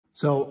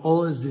So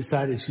Ola's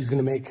decided she's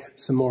gonna make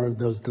some more of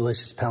those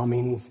delicious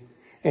palmenis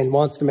and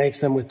wants to make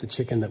some with the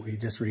chicken that we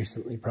just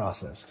recently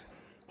processed.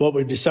 What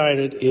we've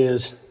decided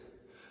is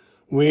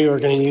we are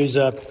gonna use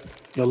up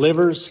the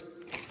livers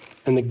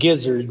and the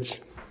gizzards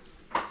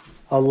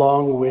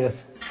along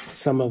with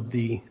some of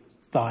the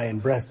thigh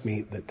and breast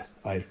meat that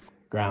I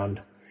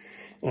ground.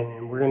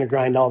 And we're gonna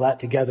grind all that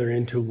together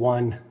into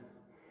one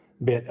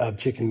bit of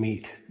chicken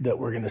meat that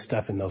we're gonna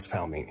stuff in those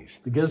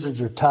palmenis. The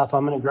gizzards are tough.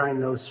 I'm gonna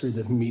grind those through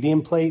the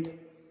medium plate,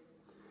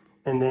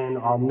 and then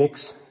I'll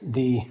mix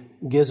the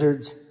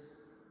gizzards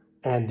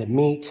and the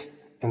meat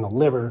and the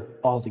liver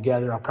all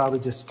together. I'll probably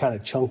just kind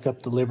of chunk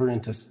up the liver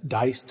into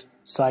diced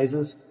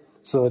sizes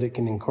so that it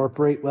can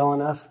incorporate well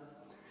enough.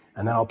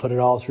 And then I'll put it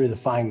all through the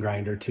fine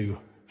grinder to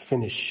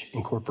finish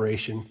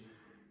incorporation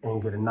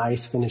and get a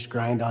nice finished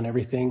grind on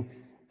everything.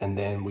 And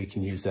then we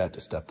can use that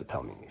to stuff the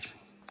palmenis.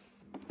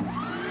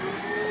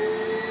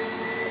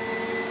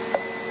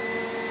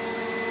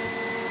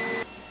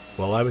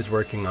 While I was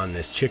working on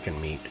this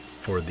chicken meat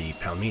for the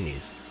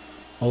palmenis,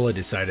 Ola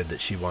decided that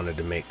she wanted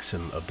to make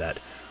some of that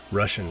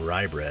Russian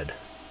rye bread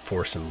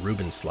for some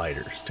Reuben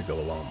sliders to go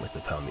along with the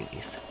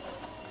palmenis.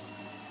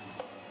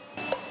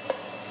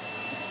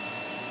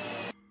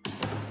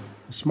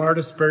 The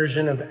smartest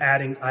version of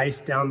adding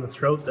ice down the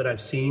throat that I've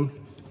seen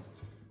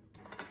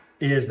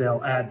is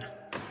they'll add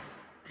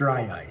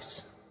dry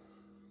ice,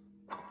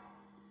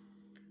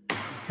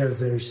 because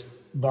there's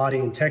body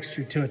and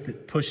texture to it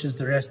that pushes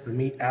the rest of the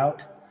meat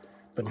out,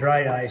 but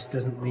dry ice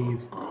doesn't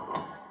leave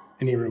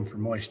any room for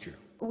moisture.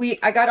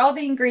 I got all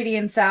the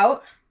ingredients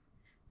out.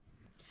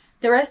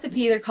 The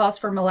recipe either calls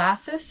for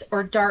molasses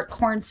or dark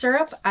corn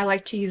syrup. I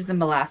like to use the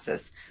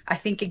molasses. I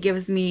think it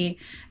gives me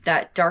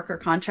that darker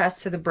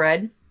contrast to the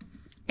bread,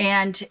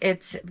 and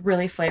it's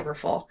really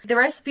flavorful. The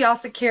recipe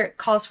also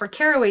calls for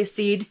caraway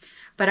seed,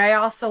 but I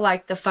also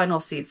like the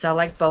fennel seed, so I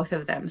like both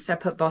of them. So I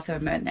put both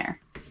of them in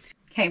there.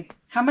 Okay,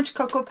 how much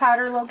cocoa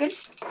powder, Logan?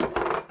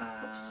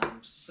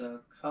 So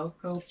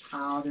cocoa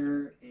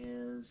powder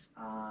is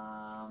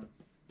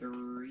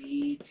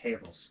 3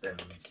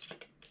 tablespoons.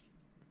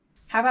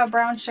 How about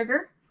brown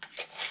sugar?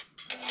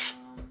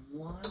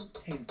 1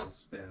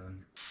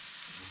 tablespoon.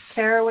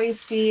 Caraway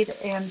seed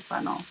and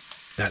fennel.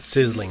 That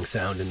sizzling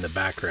sound in the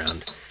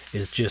background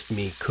is just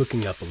me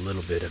cooking up a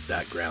little bit of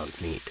that ground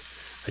meat.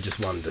 I just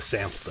wanted to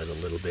sample it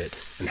a little bit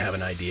and have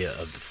an idea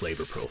of the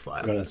flavor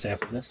profile. You want to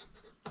sample this?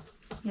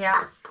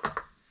 Yeah.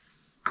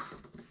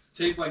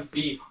 Tastes like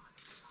beef.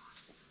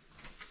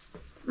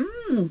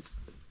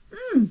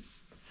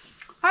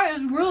 That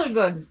is really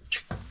good.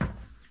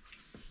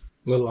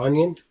 Little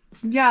onion?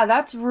 Yeah,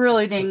 that's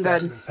really dang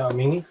good.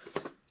 Palmini?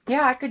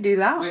 Yeah, I could do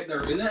that. Wait,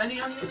 there isn't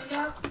any onions in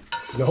that?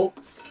 Nope.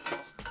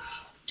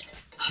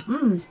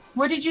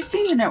 What did you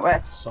season it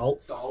with?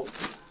 Salt.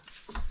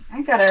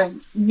 I gotta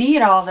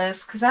knead all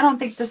this because I don't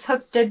think this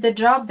hook did the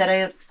job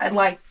that I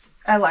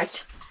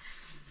liked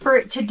for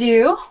it to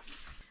do.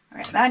 All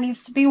right, that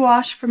needs to be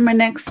washed for my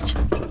next.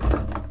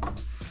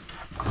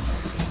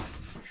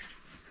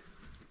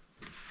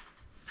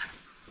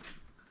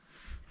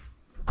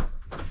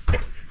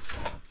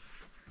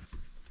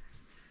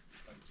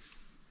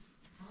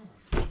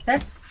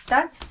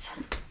 That's.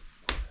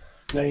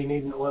 Now you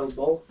need an oiled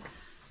bowl.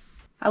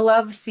 I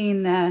love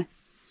seeing the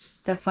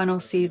fennel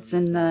seeds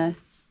and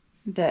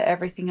the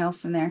everything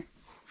else in there.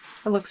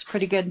 It looks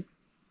pretty good.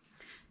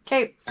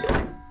 Okay.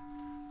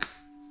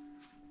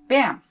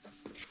 Bam.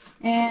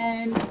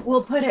 And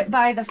we'll put it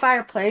by the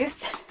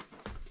fireplace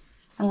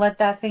and let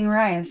that thing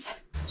rise.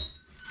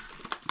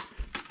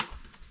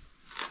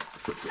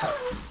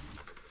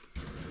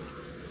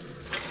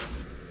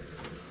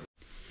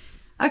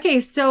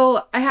 Okay,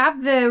 so I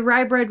have the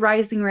rye bread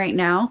rising right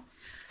now,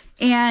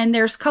 and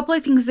there's a couple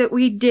of things that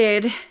we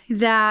did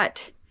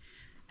that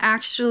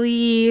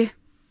actually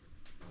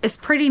is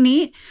pretty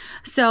neat.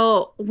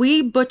 So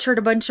we butchered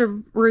a bunch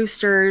of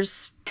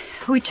roosters.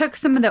 We took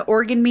some of the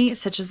organ meat,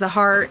 such as the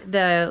heart,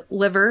 the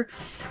liver,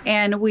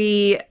 and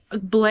we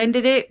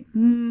blended it,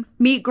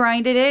 meat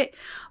grinded it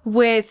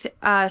with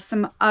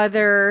some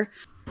other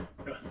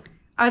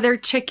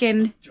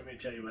chicken. Do you want me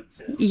to tell you what's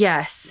in it?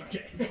 Yes.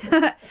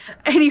 Okay.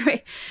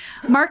 Anyway,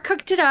 Mark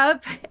cooked it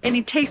up and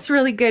it tastes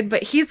really good,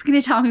 but he's going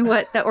to tell me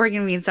what the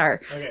organ meats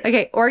are.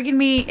 Okay, organ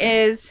meat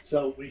is...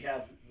 So we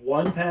have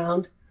 1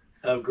 pound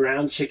of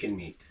ground chicken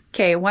meat.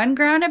 Okay, 1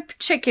 ground of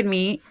chicken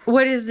meat.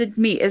 What is the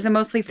meat? Is it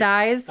mostly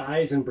thighs?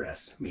 Thighs and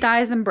breast meat.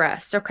 Thighs and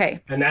breast,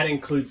 okay. And that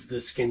includes the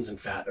skins and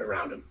fat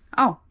around them.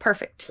 Oh,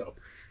 perfect. So,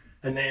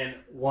 and then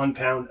 1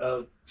 pound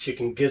of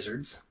chicken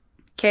gizzards.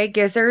 Okay,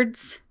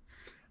 gizzards.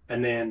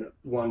 And then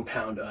 1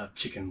 pound of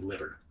chicken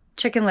liver.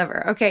 Chicken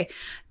liver, okay.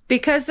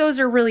 Because those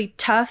are really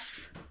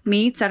tough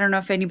meats, I don't know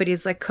if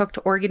anybody's like cooked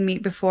organ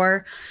meat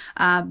before.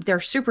 They're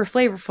super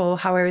flavorful,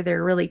 however,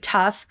 they're really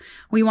tough.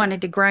 We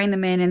wanted to grind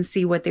them in and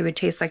see what they would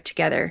taste like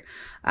together.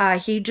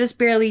 He just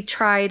barely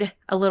tried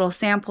a little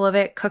sample of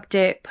it, cooked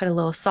it, put a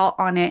little salt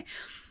on it,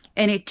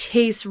 and it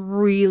tastes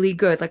really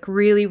good, like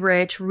really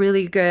rich,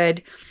 really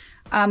good.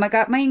 I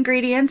got my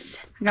ingredients.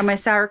 I got my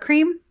sour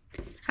cream.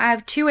 I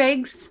have 2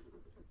 eggs.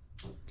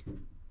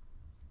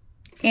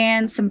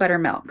 and some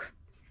buttermilk.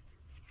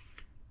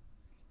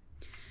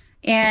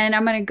 And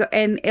I'm gonna go,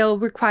 and it'll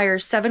require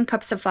 7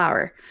 cups of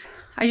flour.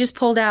 I just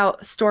pulled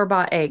out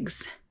store-bought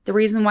eggs. The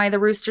reason why the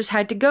roosters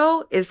had to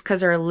go is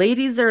because our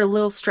ladies are a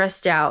little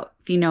stressed out,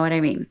 if you know what I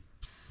mean.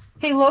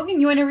 Hey Logan,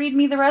 you want to read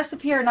me the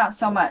recipe or not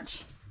so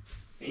much?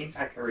 I think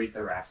I can read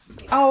the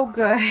recipe. Oh,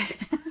 good.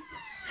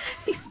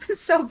 He's been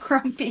so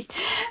grumpy.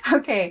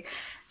 Okay,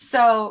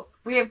 so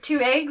we have 2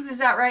 eggs. Is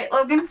that right,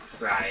 Logan?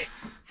 Right.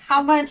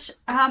 How much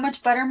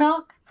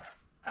buttermilk?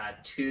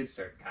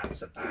 2/3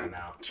 cups of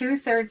buttermilk.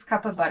 2/3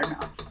 cup of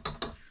buttermilk.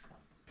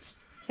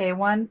 Okay,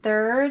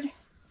 1/3.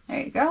 There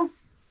you go.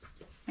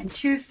 And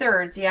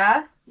 2/3,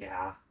 yeah?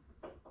 Yeah.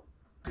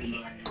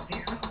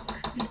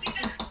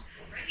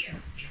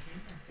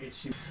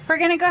 We're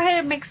gonna go ahead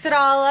and mix it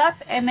all up,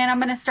 and then I'm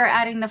gonna start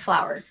adding the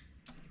flour.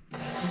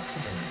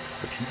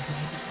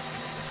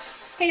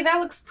 Okay, that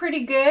looks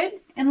pretty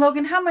good. And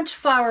Logan, how much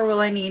flour will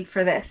I need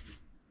for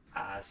this?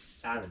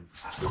 7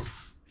 cups.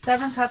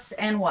 7 cups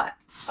and what?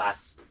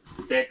 Plus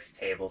 6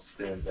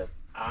 tablespoons of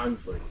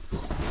unbleached.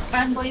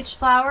 Unbleached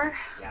flour?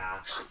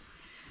 Yeah.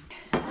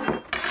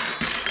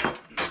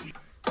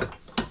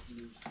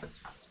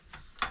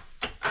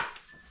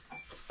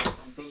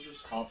 Those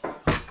just called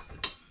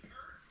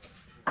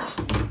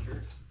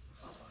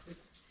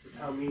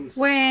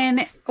When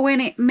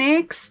it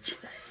mixed,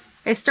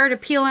 it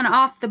started peeling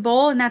off the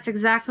bowl, and that's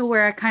exactly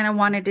where I kind of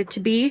wanted it to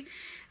be.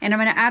 And I'm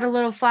going to add a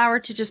little flour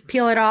to just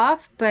peel it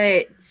off,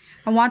 but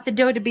I want the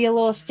dough to be a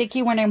little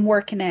sticky when I'm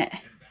working it.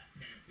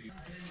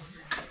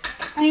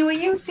 Honey, will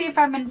you see if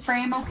I'm in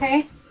frame,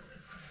 okay?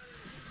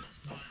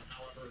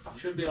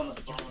 should be on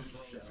the phone.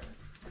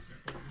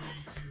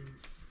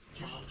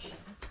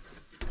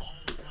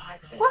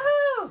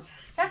 Woohoo!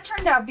 That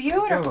turned out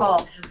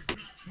beautiful.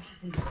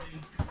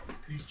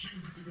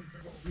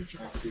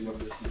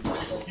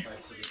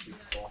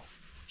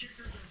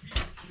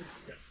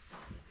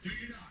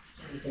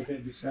 You think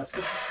they'd be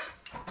successful?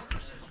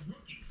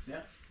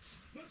 Yeah.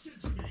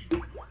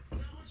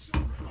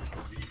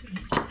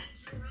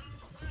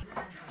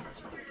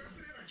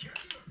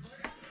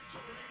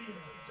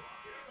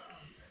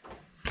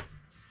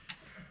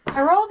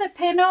 I rolled the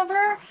pin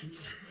over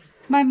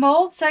my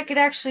mold so I could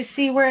actually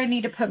see where I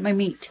need to put my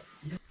meat.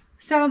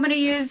 So I'm going to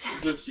use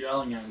Just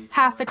yelling at you.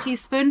 half a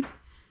teaspoon,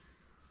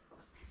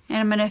 and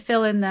I'm going to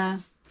fill in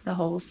the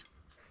holes.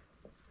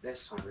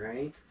 This one,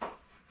 right?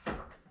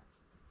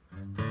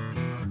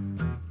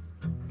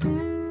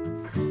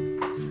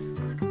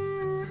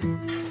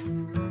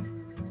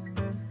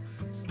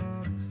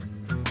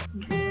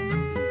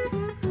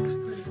 Looks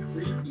pretty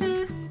creepy.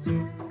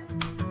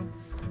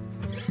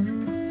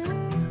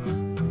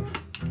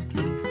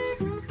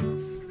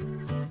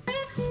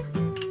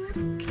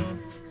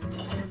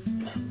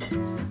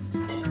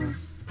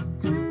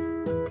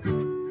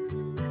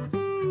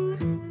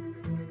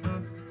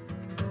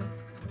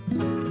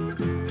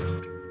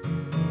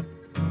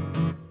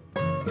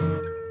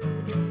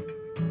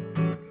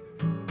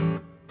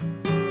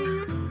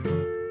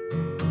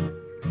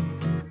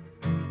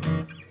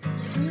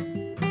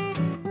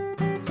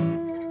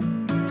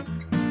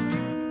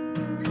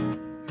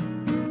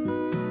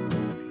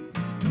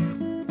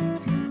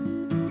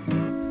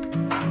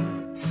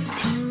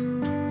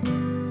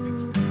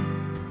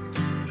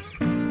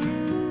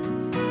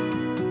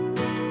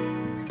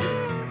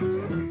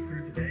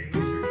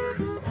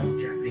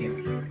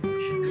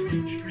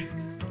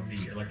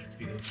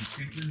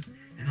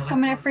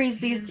 I'm going to freeze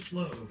these.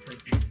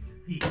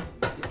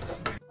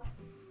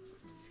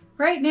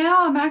 Right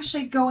now, I'm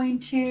actually going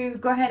to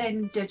go ahead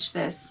and ditch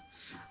this.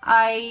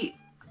 I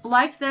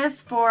like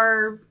this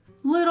for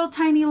little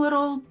tiny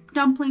little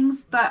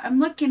dumplings, but I'm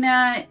looking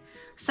at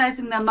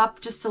sizing them up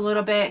just a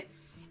little bit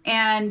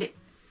and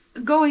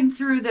going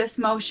through this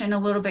motion a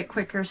little bit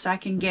quicker so I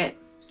can get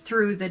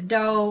through the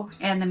dough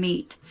and the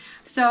meat.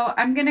 So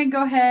I'm going to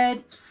go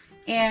ahead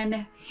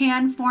and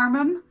hand form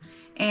them,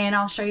 and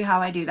I'll show you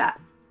how I do that.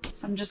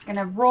 So I'm just going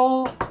to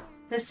roll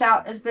this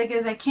out as big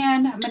as I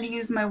can. I'm going to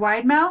use my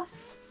wide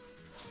mouth,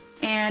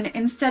 and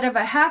instead of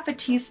a half a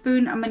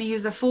teaspoon, I'm going to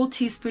use a full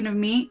teaspoon of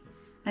meat,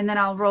 and then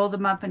I'll roll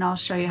them up and I'll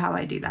show you how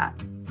I do that.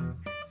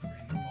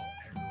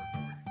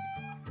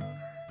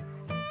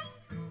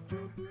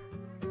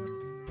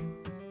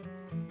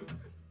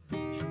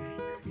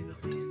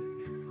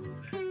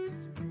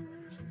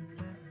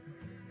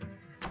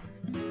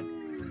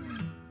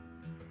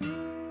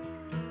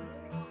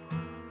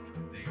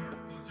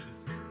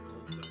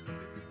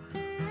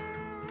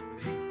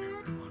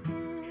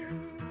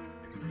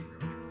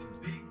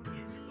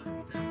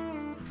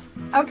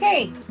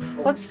 Okay,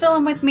 let's fill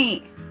them with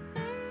meat.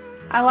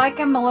 I like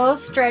them a little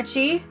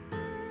stretchy.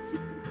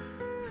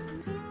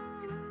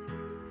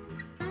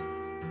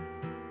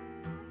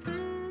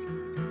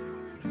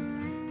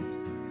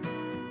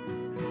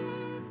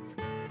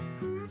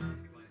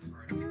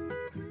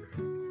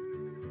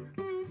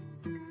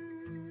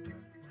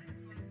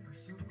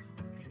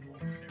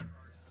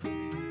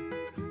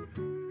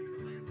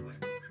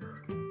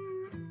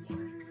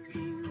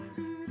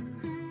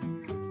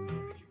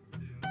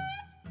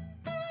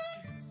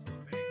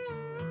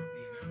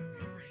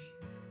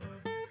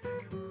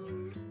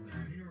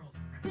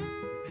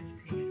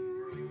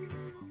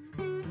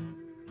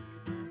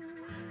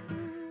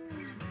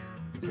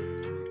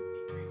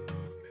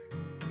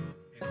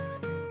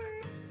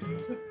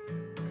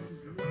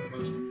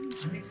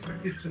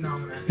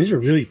 These are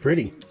really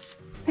pretty.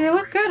 They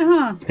look good,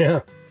 huh?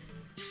 Yeah.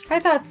 I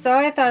thought so.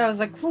 I was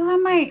like, well,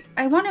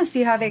 I want to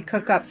see how they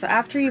cook up. So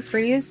after you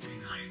freeze,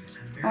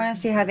 I want to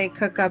see how they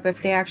cook up,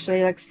 if they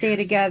actually like stay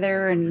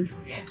together. And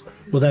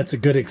Well, that's a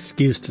good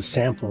excuse to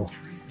sample.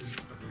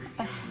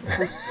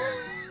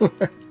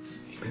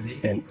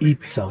 And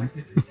eat some.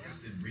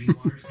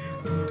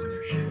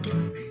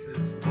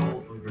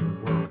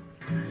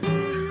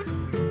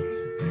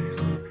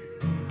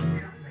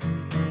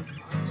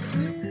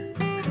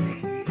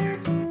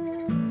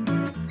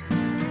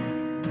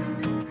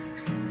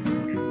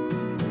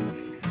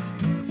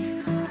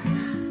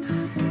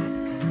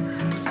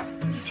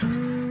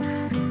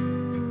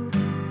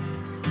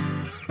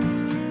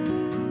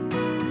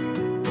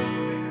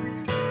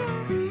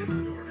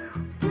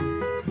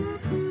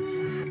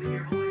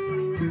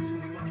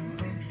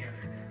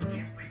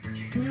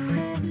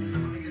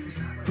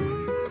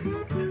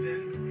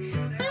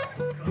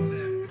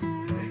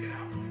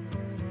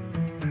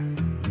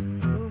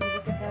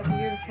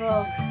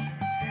 beautiful.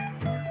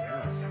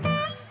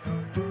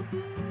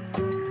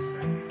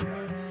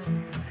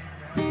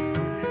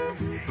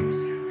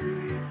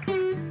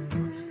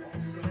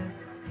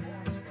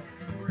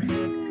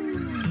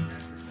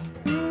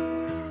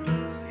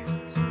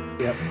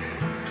 Yep.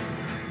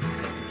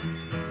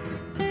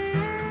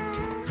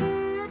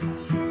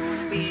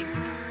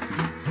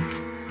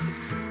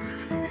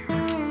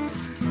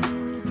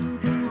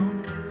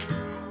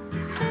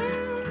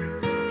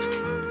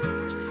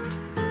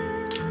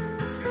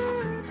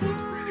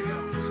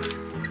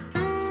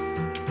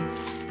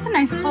 It's a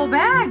nice full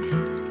bag.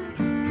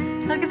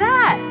 Look at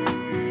that.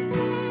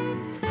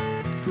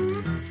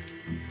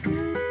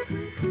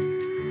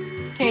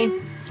 Okay,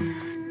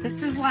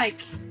 this is like,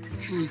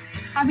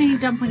 how many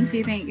dumplings do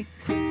you think?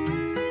 I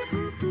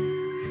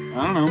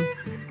don't know.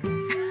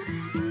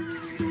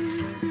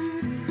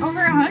 Over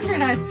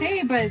 100, I'd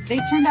say, but they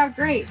turned out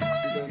great.